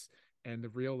bus, and the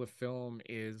reel of film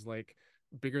is like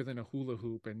bigger than a hula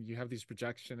hoop, and you have these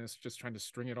projectionists just trying to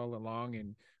string it all along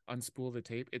and unspool the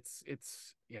tape. It's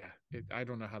yeah, I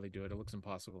don't know how they do it. It looks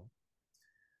impossible.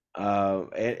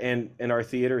 And our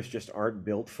theaters just aren't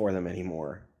built for them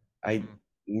anymore. Mm.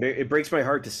 It breaks my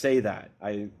heart to say that.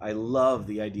 I love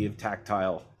the idea of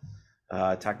tactile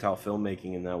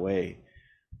filmmaking in that way,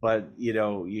 but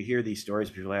you hear these stories,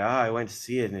 people are like, I went to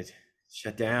see it and it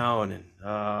shut down,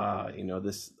 and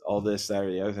this, all this, that,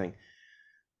 or the other thing.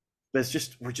 But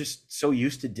we're just so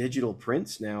used to digital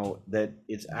prints now that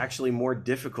it's actually more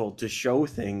difficult to show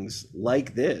things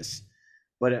like this.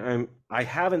 But I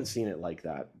haven't seen it like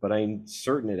that, but I'm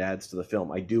certain it adds to the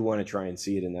film. I do want to try and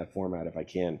see it in that format if I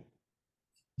can.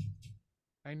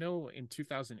 I know in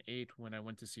 2008 when I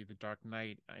went to see The Dark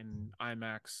Knight in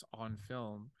IMAX on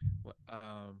film,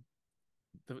 um,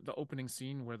 the opening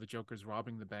scene where the Joker's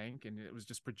robbing the bank and it was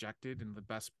just projected in the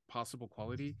best possible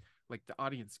quality, like the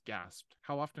audience gasped.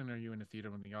 How often are you in a theater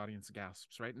when the audience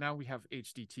gasps? Right now we have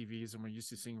HD TVs and we're used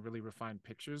to seeing really refined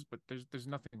pictures, but there's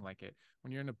nothing like it.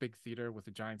 When you're in a big theater with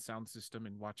a giant sound system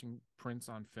and watching prints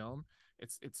on film,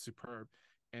 it's superb.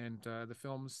 And the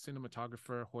film's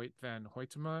cinematographer Hoyt van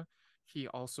Hoytema, he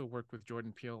also worked with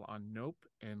Jordan Peele on Nope,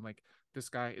 and like this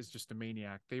guy is just a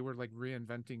maniac. They were like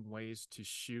reinventing ways to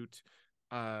shoot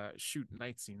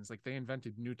night scenes. Like they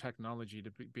invented new technology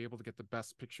to be able to get the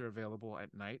best picture available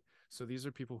at night. So these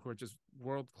are people who are just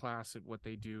world class at what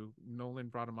they do. Nolan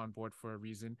brought them on board for a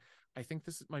reason. I think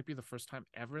this might be the first time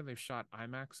ever they've shot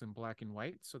IMAX in black and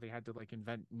white, so they had to like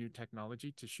invent new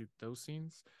technology to shoot those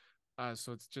scenes.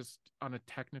 So it's just on a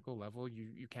technical level,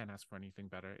 you can't ask for anything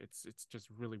better. It's just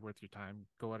really worth your time.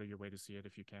 Go out of your way to see it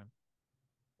if you can.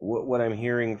 What I'm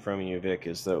hearing from you, Vic,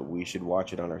 is that we should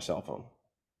watch it on our cell phone.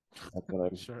 That's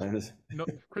what Sure. I'm. No,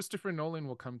 Christopher Nolan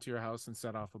will come to your house and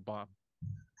set off a bomb.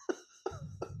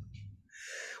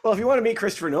 Well, if you want to meet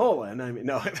Christopher Nolan, I mean,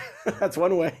 no, that's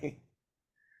one way.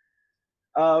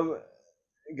 Um,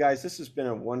 Guys, this has been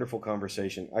a wonderful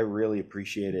conversation. I really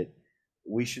appreciate it.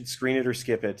 We should screen it or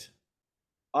skip it.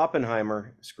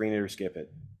 Oppenheimer, screen it or skip it.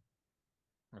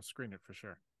 I'll screen it for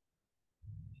sure.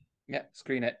 Yeah,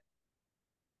 screen it.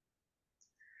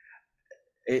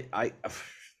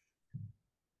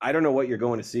 I don't know what you're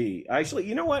going to see. Actually,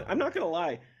 you know what? I'm not going to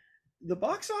lie. the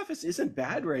box office isn't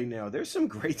bad right now. There's some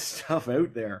great stuff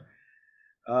out there.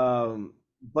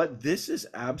 But this is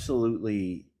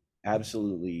absolutely,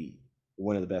 absolutely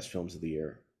one of the best films of the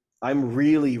year. I'm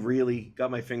really, really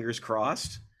got my fingers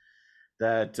crossed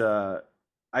that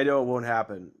I know it won't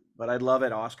happen, but I'd love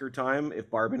at Oscar time if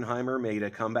Barbenheimer made a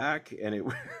comeback and it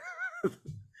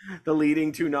the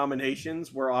leading two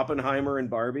nominations were Oppenheimer and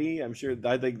Barbie. I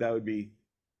think that'd be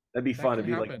fun. It'd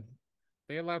be happen. like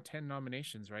They allow 10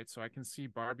 nominations, right? So I can see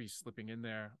Barbie slipping in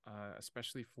there,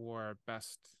 especially for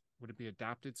best, would it be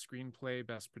adapted screenplay,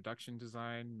 best production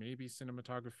design, maybe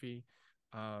cinematography.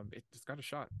 It's got a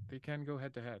shot. They can go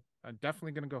head to head. I'm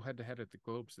definitely going to go head to head at the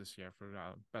Globes this year for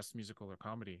best musical or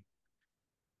comedy.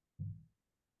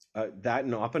 that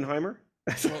and Oppenheimer.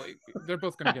 Well, they're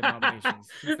both going to get nominations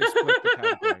since they split the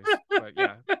categories. But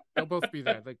yeah, they'll both be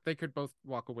there. Like they could both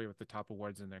walk away with the top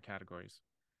awards in their categories.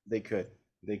 They could.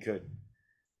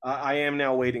 I am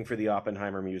now waiting for the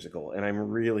Oppenheimer musical, and I'm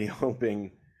really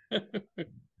hoping.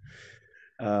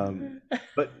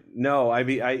 But no, I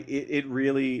mean, it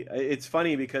really, it's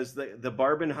funny because the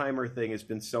Barbenheimer thing has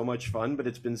been so much fun, but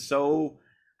it's been so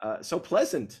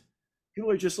pleasant. People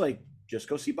are just like, just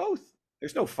go see both.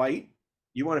 There's no fight.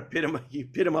 You want to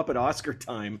pit them up at Oscar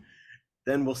time,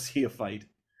 then we'll see a fight.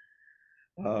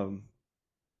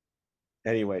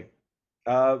 Anyway.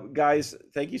 Guys,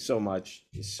 thank you so much.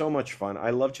 It's so much fun.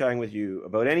 I love chatting with you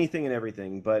about anything and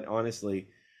everything, but honestly,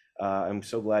 I'm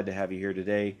so glad to have you here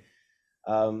today.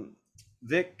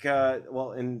 Vic,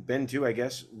 well, and Ben too, I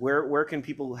guess. How can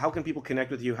people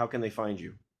connect with you? How can they find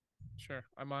you? Sure.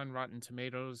 I'm on Rotten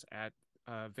Tomatoes at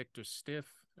Victor Stiff.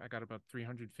 I got about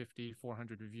 350,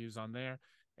 400 reviews on there.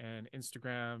 And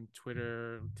Instagram,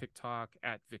 Twitter, TikTok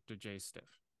at Victor J.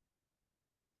 Stiff.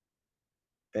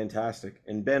 Fantastic.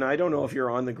 And Ben, I don't know if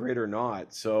you're on the grid or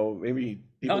not, so maybe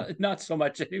people not so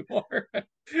much anymore.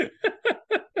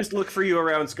 just look for you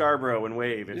around Scarborough and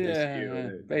wave if they see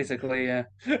you. Basically, yeah.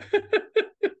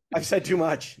 I've said too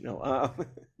much. No,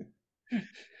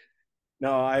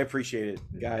 no, I appreciate it,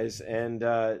 guys, and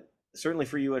certainly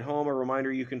for you at home, a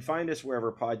reminder: you can find us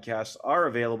wherever podcasts are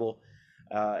available.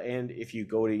 And if you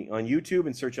go on YouTube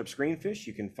and search up Screenfish,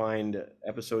 you can find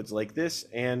episodes like this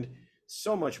and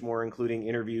so much more, including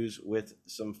interviews with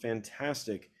some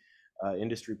fantastic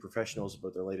industry professionals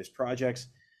about their latest projects.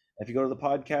 If you go to the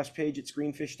podcast page at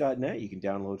screenfish.net, you can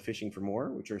download Fishing for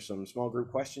More, which are some small group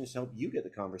questions to help you get the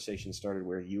conversation started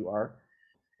where you are.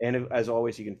 And as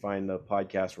always, you can find the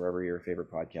podcast wherever your favorite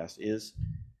podcast is.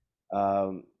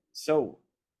 So,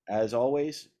 as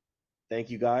always,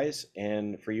 thank you guys.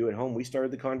 And for you at home, we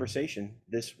started the conversation.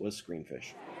 This was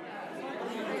Screenfish.